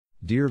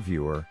Dear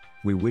viewer,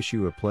 we wish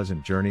you a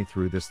pleasant journey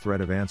through this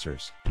thread of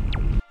answers.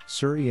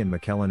 Sir Ian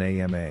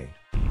McKellen AmA.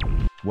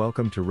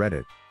 Welcome to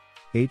Reddit.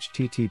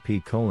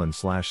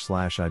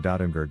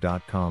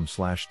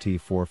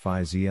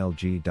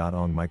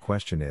 http://i.imgur.com/t45zlg.ong. My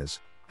question is,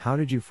 how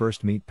did you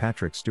first meet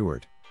Patrick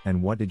Stewart,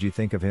 and what did you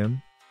think of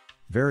him?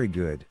 Very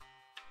good.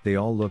 They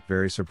all look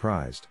very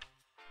surprised.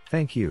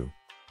 Thank you.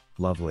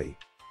 Lovely.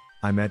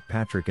 I met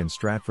Patrick in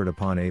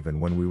Stratford-upon-Avon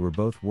when we were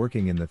both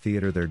working in the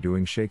theatre there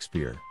doing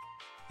Shakespeare.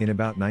 In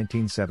about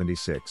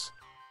 1976.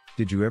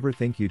 Did you ever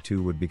think you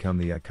two would become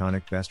the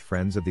iconic best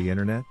friends of the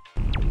internet?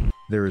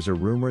 There is a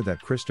rumor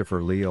that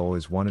Christopher Lee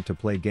always wanted to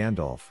play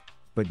Gandalf,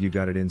 but you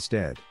got it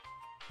instead.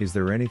 Is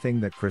there anything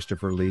that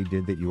Christopher Lee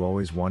did that you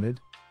always wanted?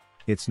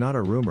 It's not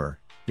a rumor,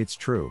 it's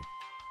true.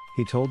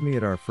 He told me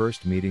at our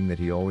first meeting that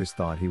he always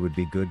thought he would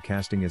be good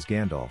casting as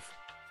Gandalf.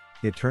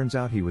 It turns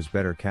out he was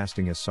better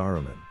casting as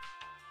Saruman.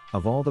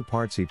 Of all the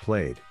parts he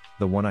played,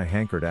 the one I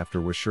hankered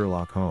after was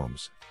Sherlock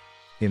Holmes.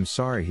 I'm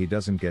sorry he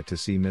doesn't get to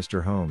see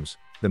Mr. Holmes,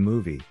 the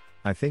movie.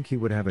 I think he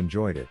would have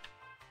enjoyed it.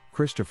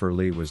 Christopher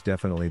Lee was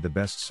definitely the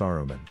best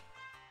Saruman.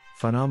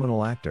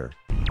 Phenomenal actor.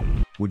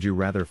 Would you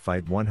rather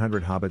fight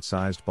 100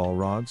 hobbit-sized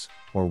Balrogs,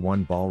 or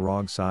one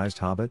Balrog-sized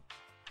hobbit?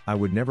 I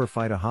would never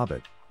fight a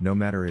hobbit, no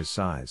matter his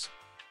size.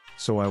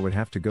 So I would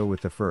have to go with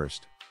the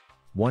first.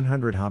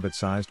 100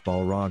 hobbit-sized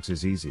Balrogs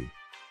is easy.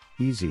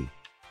 Easy.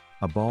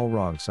 A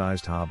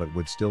Balrog-sized hobbit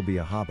would still be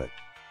a hobbit.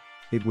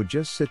 It would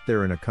just sit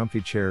there in a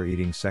comfy chair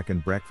eating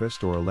second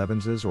breakfast or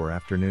 11s or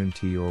afternoon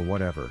tea or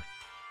whatever.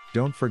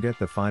 Don't forget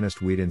the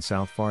finest wheat in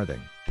South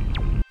Farthing.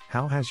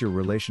 How has your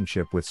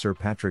relationship with Sir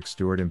Patrick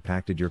Stewart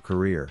impacted your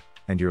career,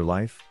 and your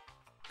life?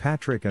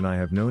 Patrick and I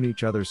have known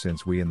each other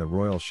since we in the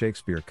Royal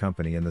Shakespeare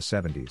Company in the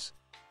 70s.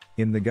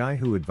 I'm the guy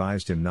who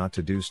advised him not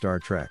to do Star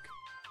Trek.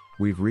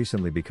 We've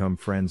recently become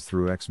friends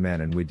through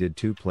X-Men and we did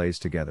 2 plays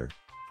together.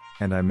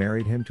 And I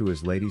married him to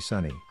his lady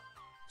Sunny.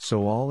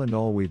 So all in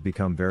all we've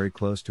become very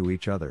close to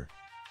each other.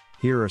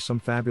 Here are some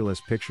fabulous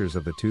pictures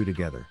of the two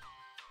together.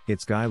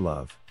 It's guy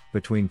love,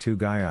 between 2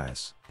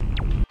 guys.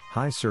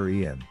 Hi Sir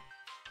Ian.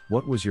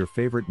 What was your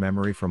favorite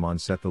memory from on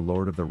set the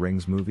Lord of the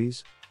Rings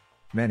movies?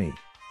 Many.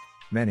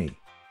 The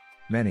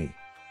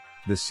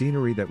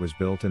scenery that was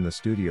built in the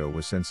studio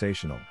was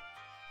sensational.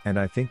 And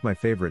I think my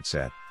favorite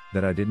set,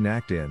 that I didn't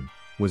act in,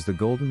 was the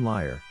Golden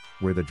Lyre,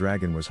 where the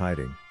dragon was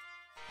hiding.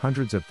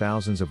 Hundreds of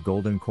thousands of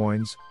golden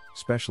coins,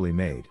 specially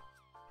made.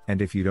 And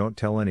if you don't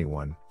tell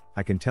anyone,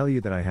 I can tell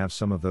you that I have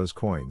some of those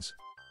coins.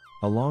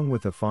 Along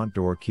with the font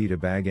door key to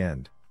Bag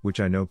End,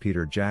 which I know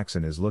Peter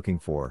Jackson is looking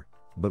for,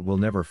 but will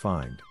never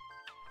find.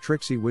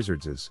 Trixie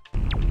Wizardses.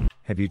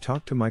 Have you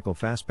talked to Michael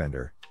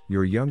Fassbender,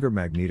 your younger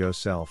Magneto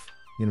self,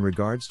 in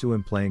regards to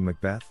him playing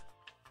Macbeth?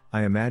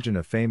 I imagine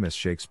a famous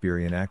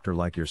Shakespearean actor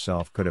like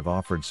yourself could have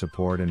offered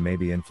support and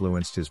maybe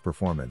influenced his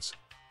performance.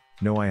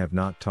 No, I have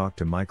not talked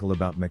to Michael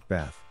about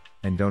Macbeth,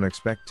 and don't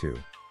expect to.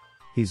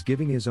 He's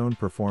giving his own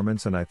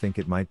performance and I think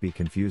it might be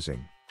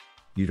confusing.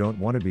 You don't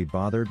want to be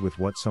bothered with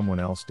what someone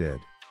else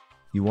did.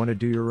 You want to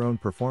do your own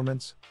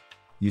performance?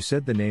 You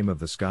said the name of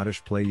the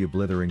Scottish play, you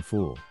blithering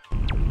fool.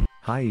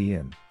 Hi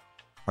Ian.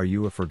 Are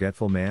you a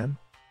forgetful man?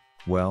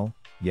 Well,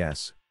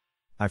 yes.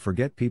 I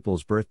forget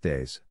people's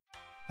birthdays.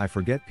 I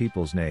forget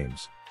people's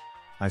names.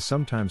 I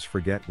sometimes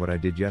forget what I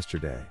did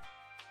yesterday.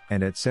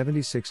 And at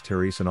 76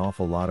 there's an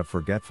awful lot of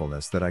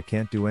forgetfulness that I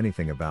can't do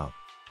anything about.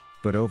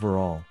 But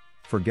overall,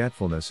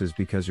 forgetfulness is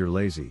because you're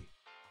lazy.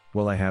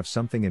 Well, I have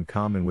something in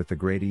common with the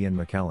great Ian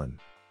McKellen.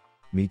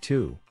 Me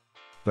too.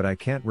 But I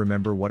can't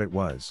remember what it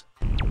was.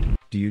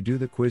 Do you do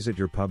the quiz at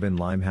your pub in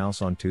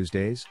Limehouse on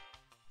Tuesdays?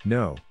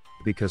 No,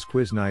 because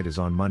quiz night is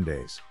on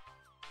Mondays.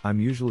 I'm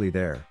usually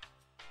there.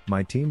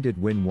 My team did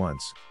win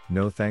once,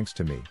 no thanks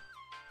to me.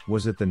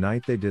 Was it the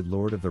night they did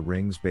Lord of the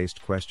Rings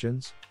based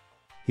questions?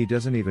 He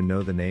doesn't even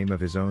know the name of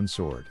his own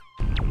sword.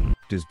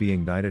 Does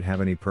being knighted have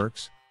any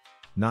perks?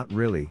 Not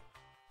really.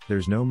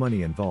 There's no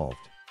money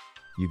involved.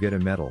 You get a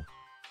medal.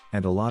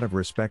 And a lot of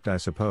respect, I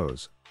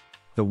suppose.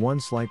 The one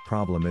slight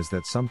problem is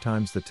that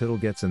sometimes the tittle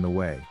gets in the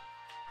way.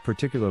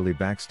 Particularly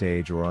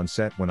backstage or on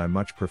set, when I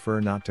much prefer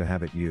not to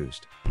have it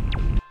used.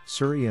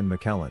 Sir Ian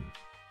McKellen.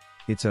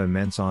 It's an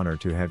immense honor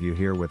to have you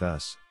here with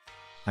us.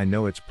 I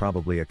know it's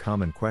probably a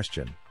common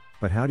question,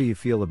 but how do you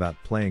feel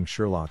about playing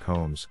Sherlock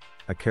Holmes,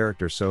 a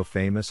character so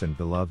famous and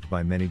beloved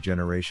by many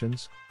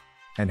generations?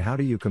 And how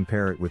do you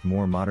compare it with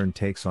more modern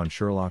takes on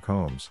Sherlock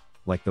Holmes,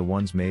 like the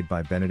ones made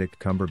by Benedict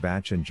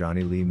Cumberbatch and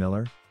Johnny Lee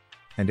Miller?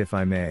 And if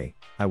I may,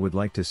 I would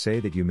like to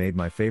say that you made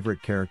my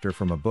favorite character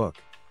from a book,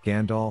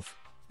 Gandalf,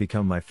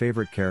 become my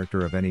favorite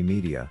character of any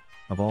media,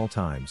 of all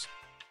times.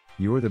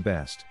 You're the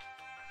best.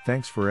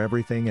 Thanks for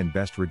everything and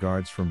best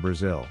regards from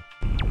Brazil.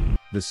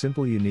 The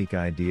simple unique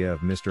idea of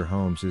Mr.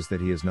 Holmes is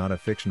that he is not a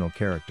fictional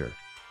character.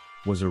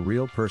 Was a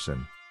real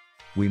person.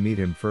 We meet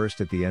him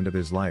first at the end of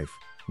his life,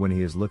 when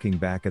he is looking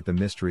back at the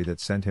mystery that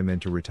sent him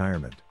into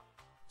retirement.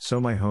 So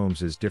my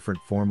Holmes is different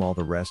from all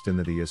the rest in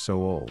that he is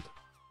so old.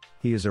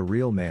 He is a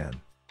real man.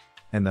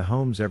 And the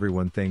Holmes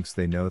everyone thinks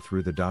they know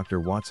through the Dr.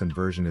 Watson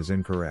version is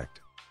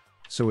incorrect.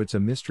 So it's a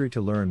mystery to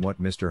learn what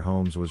Mr.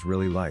 Holmes was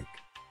really like.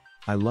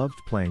 I loved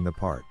playing the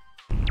part.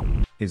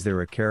 Is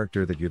there a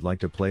character that you'd like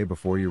to play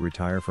before you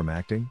retire from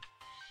acting?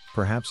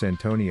 Perhaps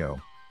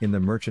Antonio, in The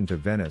Merchant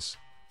of Venice,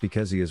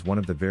 because he is one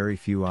of the very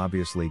few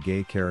obviously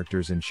gay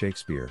characters in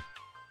Shakespeare.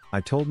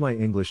 I told my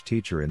English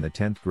teacher in the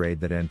 10th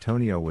grade that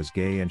Antonio was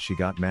gay and she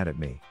got mad at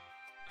me.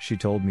 She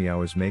told me I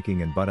was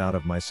making an butt out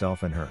of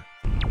myself and her.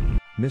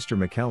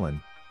 Mr.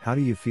 McKellen, how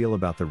do you feel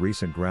about the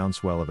recent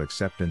groundswell of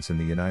acceptance in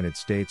the United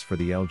States for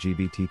the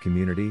LGBT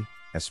community,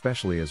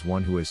 especially as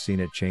one who has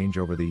seen it change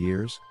over the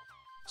years?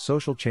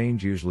 Social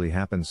change usually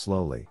happens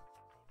slowly.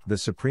 The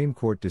Supreme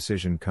Court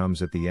decision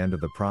comes at the end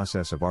of the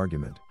process of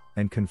argument,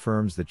 and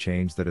confirms the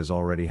change that has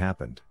already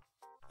happened.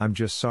 I'm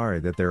just sorry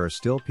that there are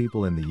still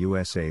people in the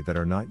USA that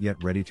are not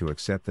yet ready to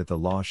accept that the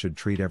law should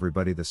treat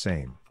everybody the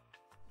same.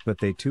 But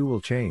they too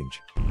will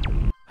change.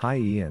 Hi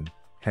Ian,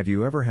 have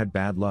you ever had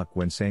bad luck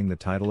when saying the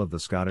title of the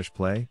Scottish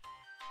play?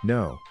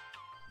 No.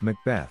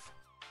 Macbeth.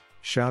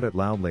 Shout It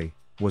Loudly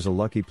was a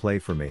lucky play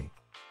for me,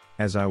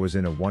 as I was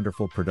in a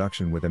wonderful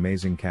production with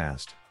amazing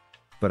cast.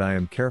 But I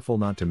am careful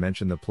not to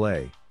mention the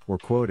play, or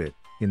quote it,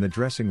 in the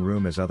dressing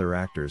room as other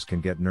actors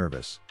can get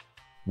nervous.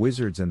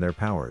 Wizards and their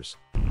powers.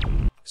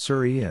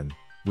 Sir Ian,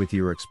 with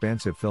your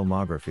expansive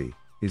filmography,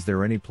 is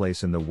there any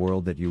place in the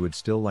world that you would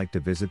still like to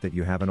visit that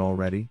you haven't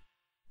already?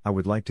 I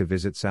would like to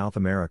visit South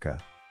America,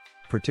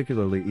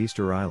 particularly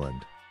Easter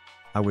Island.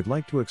 I would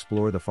like to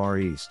explore the Far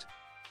East.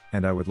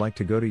 And I would like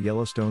to go to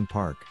Yellowstone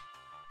Park.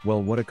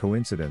 Well, what a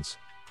coincidence,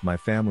 my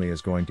family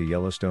is going to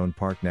Yellowstone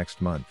Park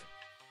next month.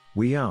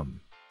 We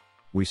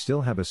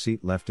still have a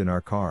seat left in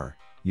our car,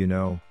 you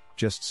know,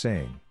 just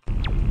saying.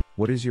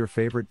 What is your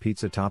favorite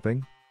pizza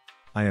topping?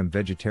 I am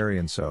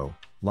vegetarian, so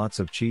lots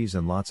of cheese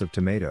and lots of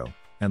tomato,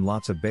 and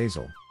lots of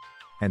basil.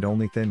 And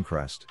only thin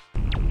crust.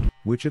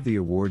 Which of the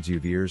awards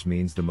you've years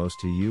means the most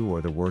to you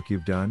or the work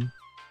you've done?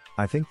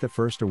 I think the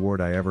first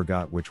award I ever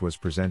got, which was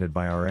presented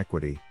by our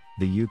Equity,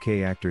 the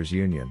UK Actors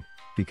Union,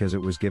 because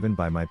it was given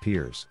by my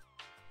peers.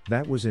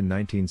 That was in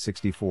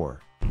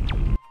 1964.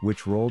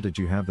 Which role did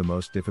you have the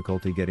most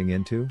difficulty getting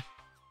into?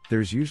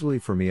 There's usually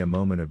for me a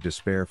moment of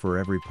despair for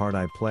every part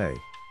I play,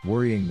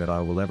 worrying that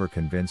I will ever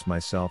convince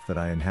myself that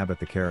I inhabit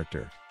the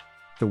character.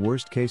 The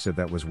worst case of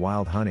that was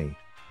Wild Honey,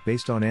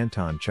 based on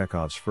Anton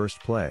Chekhov's first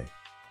play.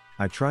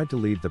 I tried to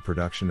leave the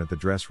production at the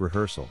dress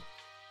rehearsal.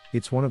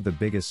 It's one of the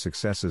biggest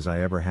successes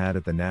I ever had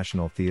at the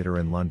National Theatre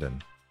in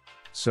London.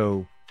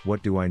 So,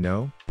 what do I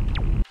know?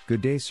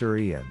 Good day, Sir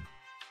Ian.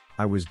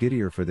 I was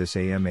giddier for this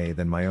AMA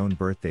than my own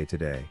birthday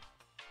today.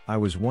 I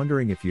was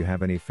wondering if you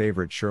have any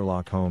favorite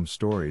Sherlock Holmes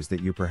stories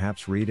that you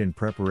perhaps read in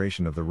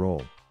preparation of the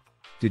role.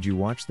 Did you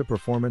watch the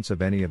performance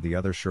of any of the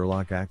other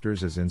Sherlock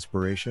actors as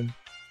inspiration?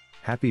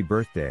 Happy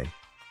birthday.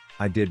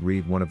 I did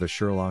read one of the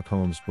Sherlock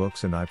Holmes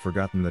books and I've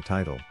forgotten the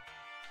title.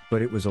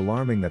 But it was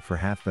alarming that for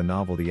half the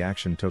novel the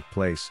action took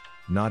place,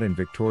 not in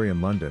Victorian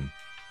London,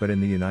 but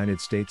in the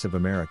United States of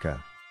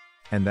America.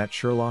 And that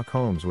Sherlock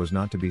Holmes was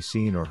not to be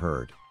seen or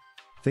heard.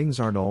 Things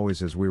aren't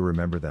always as we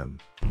remember them.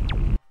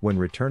 When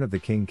Return of the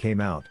King came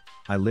out,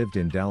 I lived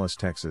in Dallas,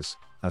 Texas,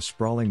 a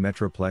sprawling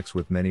metroplex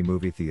with many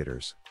movie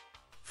theaters.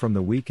 From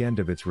the weekend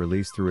of its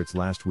release through its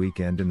last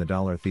weekend in the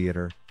Dollar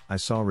Theater, I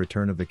saw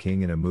Return of the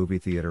King in a movie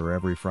theater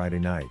every Friday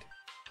night.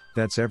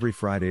 That's every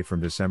Friday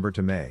from December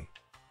to May.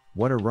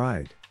 What a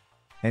ride!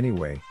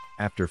 Anyway,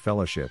 after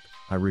Fellowship,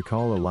 I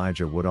recall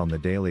Elijah Wood on The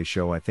Daily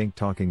Show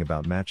talking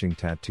about matching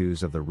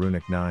tattoos of the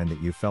Runic 9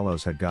 that you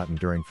fellows had gotten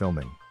during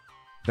filming.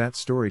 That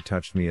story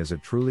touched me as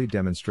it truly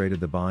demonstrated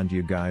the bond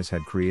you guys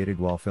had created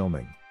while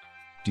filming.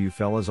 Do you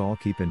fellas all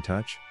keep in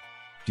touch?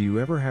 Do you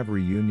ever have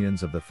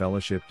reunions of the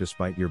Fellowship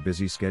despite your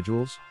busy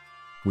schedules?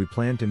 We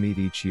planned to meet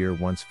each year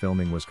once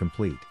filming was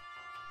complete.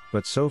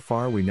 But so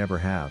far we never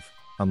have,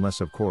 unless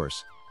of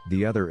course,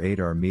 the other 8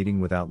 are meeting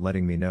without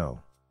letting me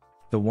know.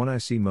 The one I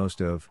see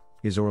most of,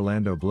 is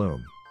Orlando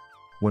Bloom.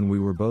 When we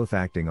were both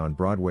acting on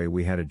Broadway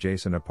we had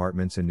adjacent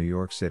apartments in New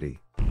York City.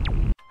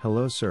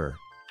 Hello sir.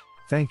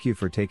 Thank you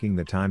for taking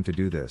the time to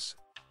do this.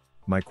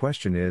 My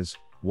question is,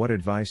 what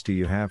advice do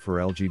you have for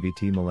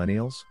LGBT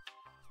millennials?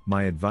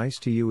 My advice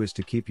to you is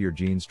to keep your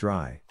jeans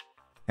dry.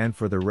 And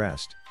for the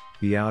rest,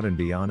 be out and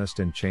be honest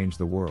and change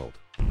the world.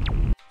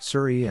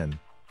 Sir Ian,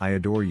 I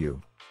adore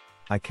you.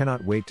 I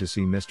cannot wait to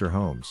see Mr.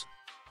 Holmes.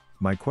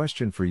 My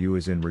question for you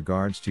is in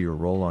regards to your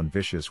role on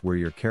Vicious, where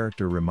your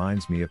character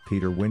reminds me of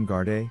Peter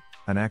Wyngarde,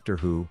 an actor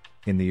who,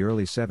 in the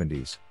early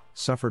 70s,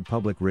 suffered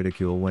public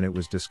ridicule when it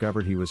was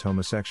discovered he was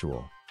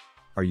homosexual.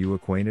 Are you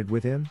acquainted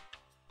with him?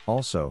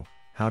 Also,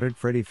 how did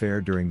Freddie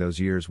fare during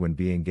those years when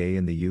being gay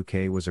in the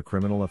UK was a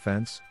criminal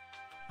offence?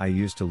 I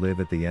used to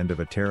live at the end of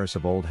a terrace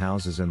of old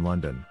houses in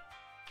London.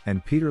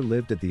 And Peter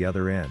lived at the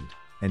other end,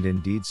 and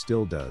indeed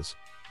still does,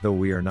 though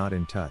we are not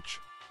in touch.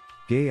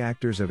 Gay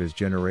actors of his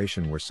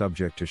generation were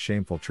subject to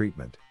shameful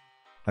treatment.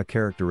 A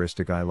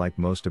characteristic I like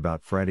most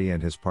about Freddie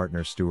and his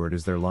partner Stuart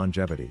is their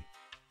longevity.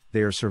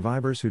 They are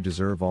survivors who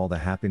deserve all the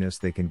happiness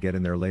they can get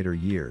in their later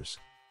years.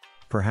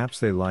 Perhaps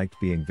they liked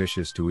being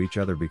vicious to each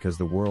other because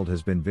the world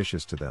has been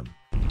vicious to them.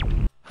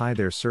 Hi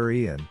there Sir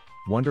Ian,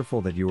 Wonderful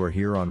that you are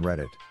here on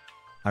Reddit.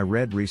 I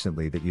read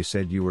recently that you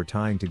said you were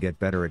trying to get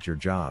better at your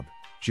job,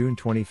 June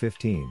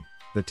 2015,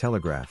 The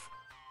Telegraph.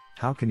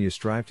 How can you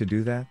strive to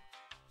do that?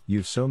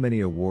 You've so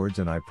many awards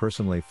and I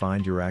personally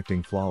find your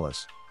acting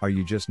flawless. Are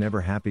you just never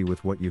happy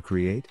with what you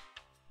create?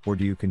 Or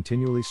do you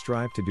continually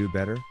strive to do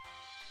better?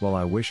 Well,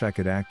 I wish I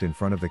could act in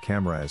front of the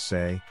camera as,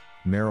 say,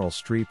 Meryl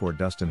Streep or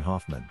Dustin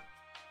Hoffman.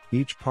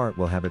 Each part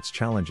will have its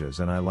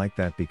challenges and I like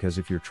that because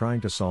if you're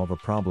trying to solve a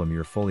problem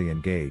you're fully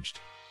engaged.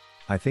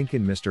 I think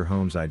in Mr.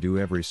 Holmes I do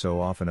every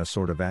so often a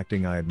sort of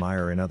acting I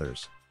admire in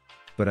others.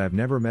 But I've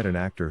never met an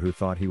actor who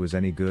thought he was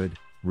any good,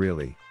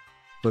 really.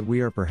 But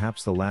we are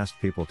perhaps the last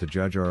people to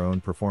judge our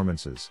own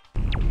performances.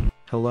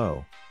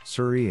 Hello,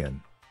 Sir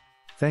Ian.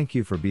 Thank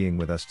you for being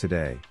with us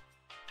today.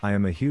 I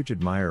am a huge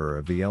admirer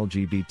of the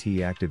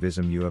LGBT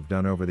activism you have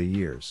done over the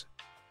years.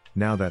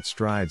 Now that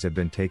strides have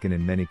been taken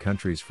in many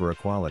countries for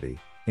equality,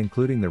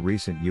 including the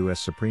recent US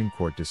Supreme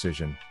Court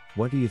decision,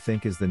 what do you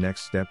think is the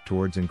next step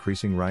towards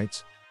increasing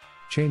rights?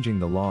 Changing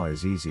the law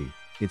is easy,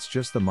 it's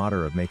just the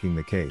matter of making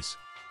the case.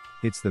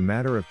 It's the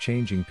matter of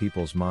changing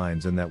people's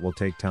minds and that will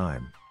take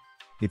time.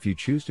 If you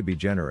choose to be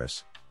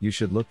generous, you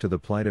should look to the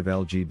plight of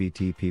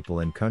LGBT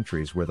people in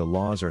countries where the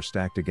laws are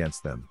stacked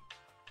against them.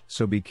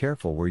 So be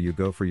careful where you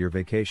go for your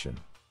vacation.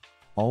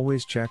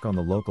 Always check on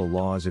the local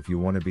laws if you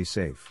want to be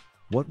safe.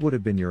 What would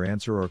have been your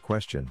answer or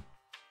question?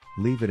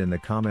 Leave it in the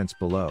comments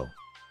below.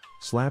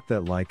 Slap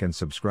that like and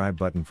subscribe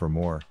button for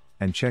more,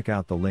 and check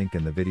out the link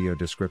in the video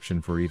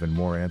description for even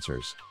more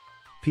answers.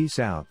 Peace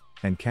out,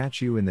 and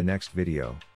catch you in the next video.